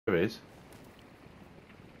There is.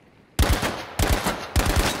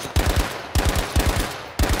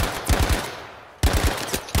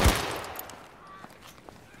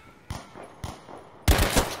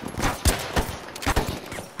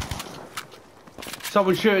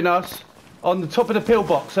 Someone shooting us on the top of the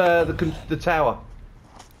pillbox, the tower.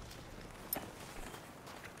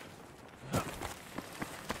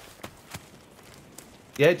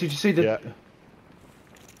 Yeah, did you see the... Yeah.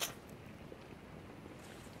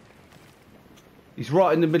 He's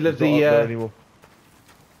right in the middle of Not the... up there anymore.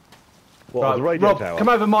 What, right, the radio Rob, tower? come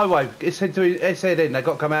over my way. It's head in. They've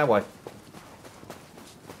got to come our way.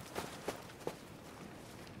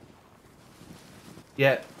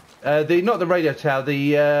 Yeah. Not the radio tower,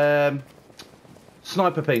 the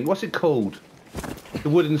sniper thing. What's it called? The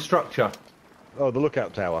wooden structure. Oh, the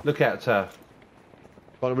lookout tower. Lookout tower.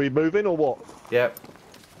 Are we moving or what? Yep.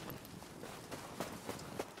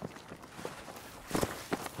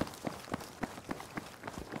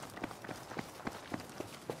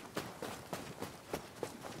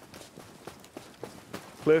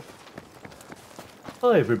 Cliff?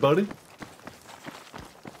 Hi, everybody.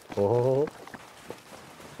 Oh.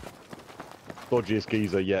 Dodgiest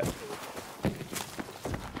geezer yet.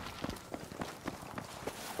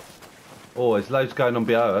 Oh, there's loads going on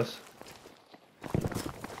below us.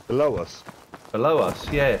 Below us? Below us,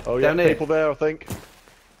 yeah. Oh yeah, Down here. people there I think.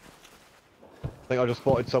 I think I just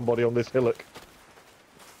spotted somebody on this hillock.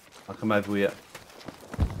 I'll come over with you.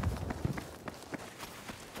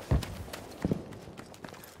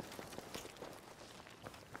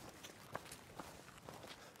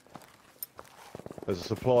 There's a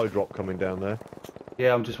supply drop coming down there.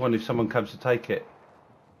 Yeah, I'm just wondering if someone comes to take it.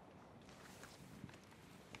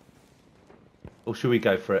 Or should we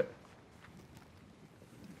go for it?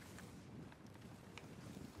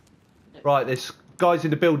 Right, there's guys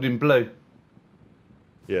in the building in blue.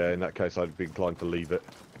 Yeah, in that case I'd be inclined to leave it.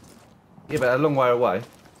 Yeah, but a long way away.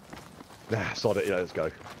 Nah, sod it, yeah, let's go.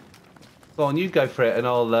 Go on, you go for it and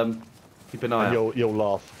I'll keep an eye And out. you'll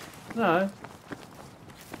laugh. No.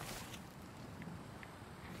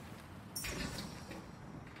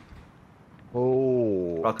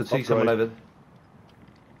 Oh. I can see someone over there.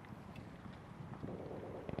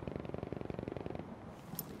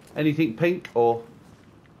 Anything pink or...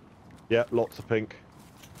 Yeah, lots of pink.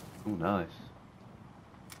 Oh, nice.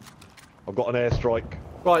 I've got an airstrike.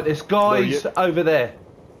 Right, there's guys over there.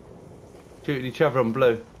 Shooting each other on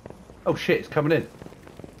blue. Oh shit, it's coming in.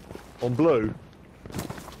 On blue?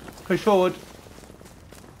 Push forward.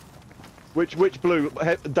 Which blue?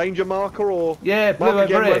 Danger marker or... Yeah, blue Mark over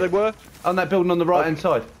again here. where they were? On that building on the right hand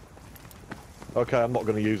side. Okay, I'm not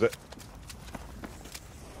going to use it.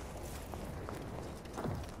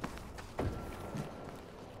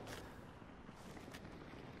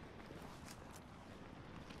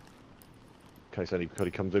 In case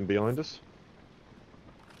anybody comes in behind us.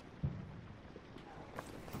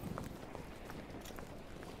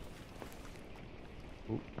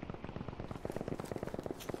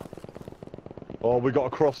 Oh, we've got to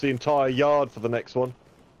cross the entire yard for the next one.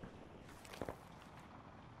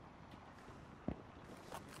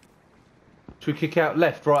 Should we kick out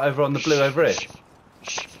left, right over on the blue over here?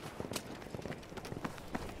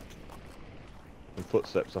 And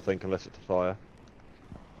footsteps, I think, unless it's a fire.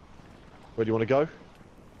 Where do you want to go?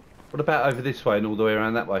 What about over this way and all the way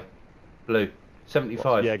around that way? Blue.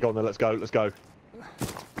 75. Yeah, go on then, let's go, let's go.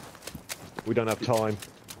 We don't have time,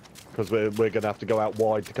 because we're going to have to go out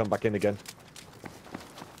wide to come back in again.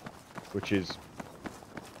 Which is...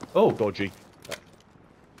 Oh, dodgy.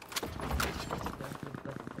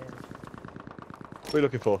 What are you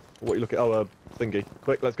looking for? What are you looking... Oh, thingy.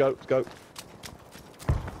 Quick, let's go, let's go.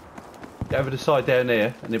 get over the side down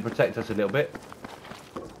here and then protect us a little bit.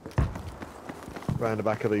 Round the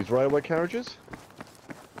back of these railway carriages.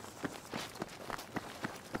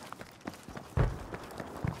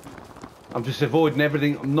 I'm just avoiding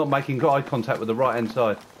everything. I'm not making eye contact with the right hand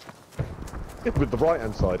side. With the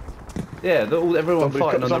right-hand side. Yeah, everyone's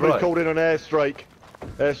fighting on the somebody's right. called in an airstrike.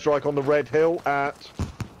 Airstrike on the Red Hill at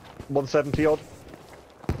 170 odd.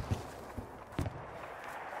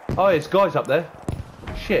 Oh, it's guys up there.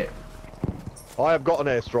 Shit. I have got an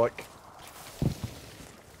airstrike.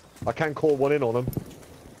 I can call one in on them.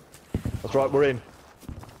 That's right, we're in.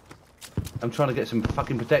 I'm trying to get some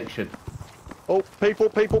fucking protection. Oh, people.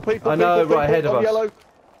 I know, people, right ahead of on us. Yellow.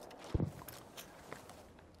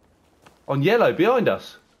 On yellow, behind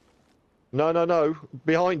us. No.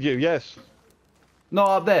 Behind you, yes. Not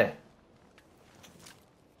up there.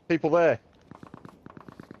 People there.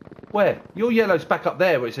 Where? Your yellow's back up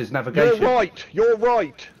there where it says navigation. You're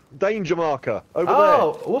right. Danger marker over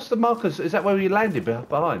Oh, what's the markers? Is that where you landed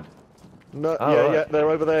behind? there. No, Oh, yeah, right. yeah, they're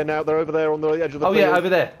over there now. They're over there on the edge of the Oh field. yeah, over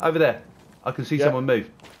there, over there. I can see Yeah. someone move.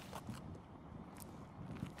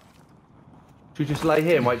 Should we just lay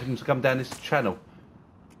here and wait for them to come down this channel?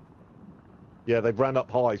 Yeah, they've ran up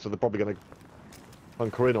high, so they're probably going to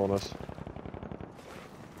hunker in on us.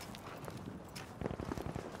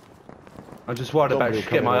 I'm just worried about Zombie will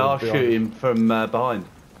getting come my in arse behind. shooting from behind.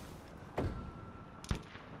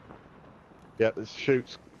 Yeah, there's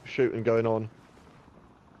shooting going on.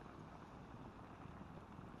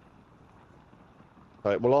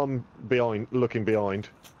 Right, well, I'm behind, looking behind.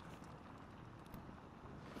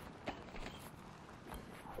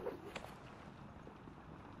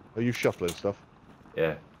 Are you shuffling stuff?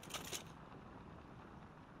 Yeah.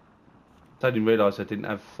 I didn't realise I didn't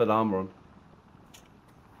have full armour on.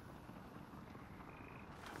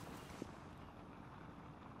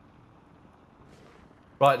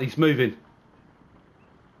 Right, he's moving.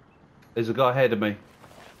 There's a guy ahead of me.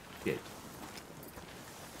 Yeah.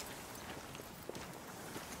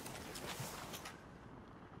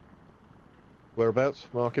 Whereabouts?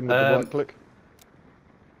 Mark him with the right click.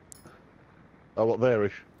 Oh, what,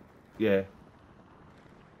 there-ish? Yeah.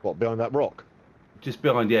 What, behind that rock? Just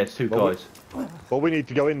behind, yeah, it's two Well, guys. Well, we need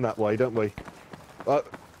to go in that way, don't we? Oh,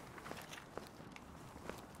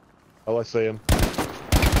 I see him.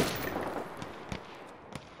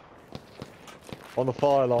 On the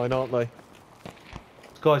fire line, aren't they?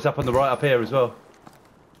 This guy's up on the right up here as well.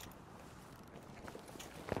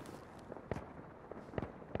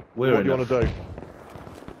 We're What do you enough. want to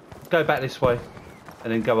do? Go back this way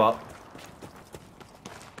and then go up.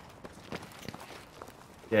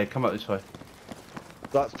 Yeah, come up this way.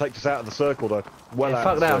 That takes us out of the circle, though. Well, Yeah, out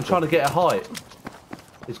fuck of the that, I'm circle. trying to get a height.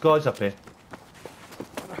 There's guys up here.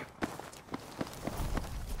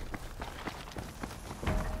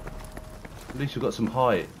 At least we've got some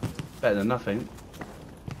height. Better than nothing.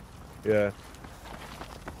 Yeah.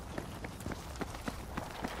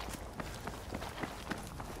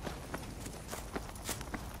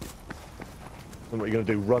 And what are you going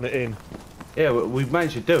to do? Run it in? Yeah, we've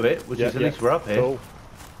managed to do it, which is at least we're up here. Cool.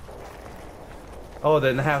 Oh,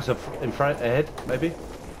 then the house up in front, ahead, maybe?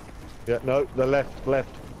 Yeah, no, the left,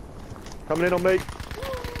 left. Coming in on me.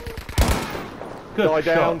 Good Guy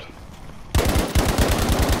shot. downed.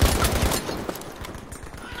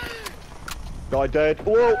 Guy dead.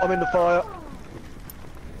 Whoa, I'm in the fire.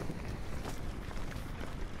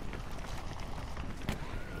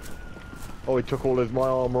 Oh, he took all of my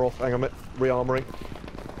armour off. Hang on a minute. Re-armouring.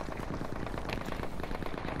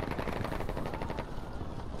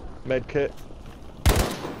 Med kit.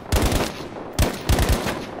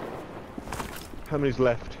 How many's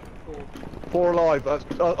left? Four alive. That's,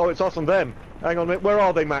 oh, it's us and them. Hang on a minute. Where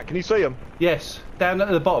are they, Matt? Can you see them? Yes, down at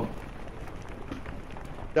the bottom.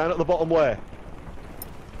 Down at the bottom where?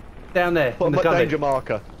 Down there, Put in a the gully. danger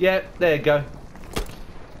marker. Yeah, there you go.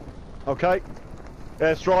 Okay.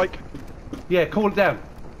 Airstrike. Yeah, call it down.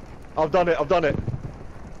 I've done it, I've done it.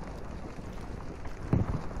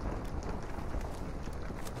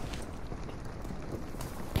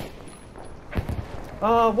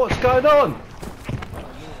 Oh, what's going on?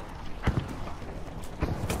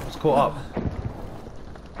 It's caught up.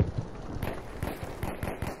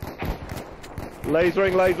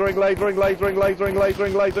 Lasering, lasering, lasering, lasering, lasering,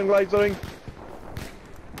 lasering, lasering, lasering.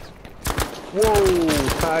 Whoa,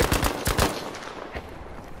 tag.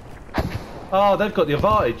 Oh, they've got the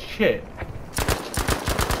advantage. Shit.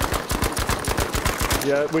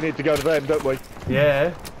 Yeah, we need to go to them, don't we? Yeah.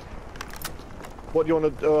 What do you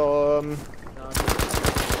want to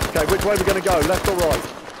Okay, which way are we going to go? Left or right?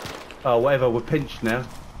 Oh, whatever. We're pinched now.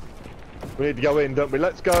 We need to go in, don't we?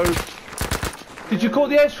 Let's go. Did you call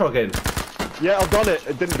the airstrike in? Yeah, I've done it.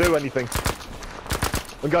 It didn't do anything.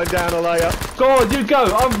 I'm going down a layer. Go on, you go.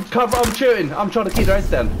 I'm shooting. I'm trying to keep their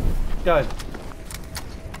heads down. Go.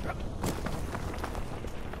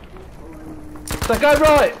 So go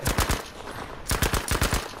right.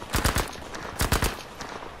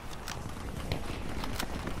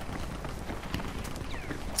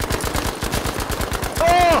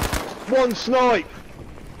 Ah! One snipe.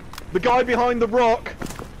 The guy behind the rock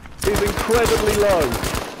is incredibly low.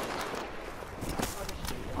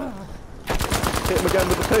 Hit him again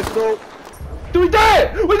with the pistol. Do we do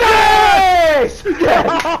it? We did it!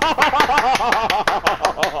 Yes!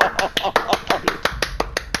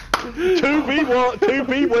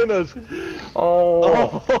 2v winners.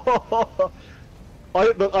 Oh. I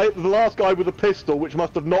hit the last guy with a pistol, which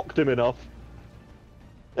must have knocked him enough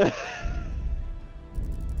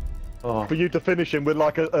Oh. for you to finish him with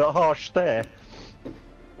like a harsh stare.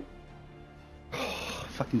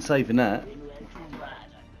 fucking saving that.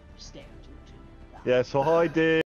 Yeah, so hi, dear.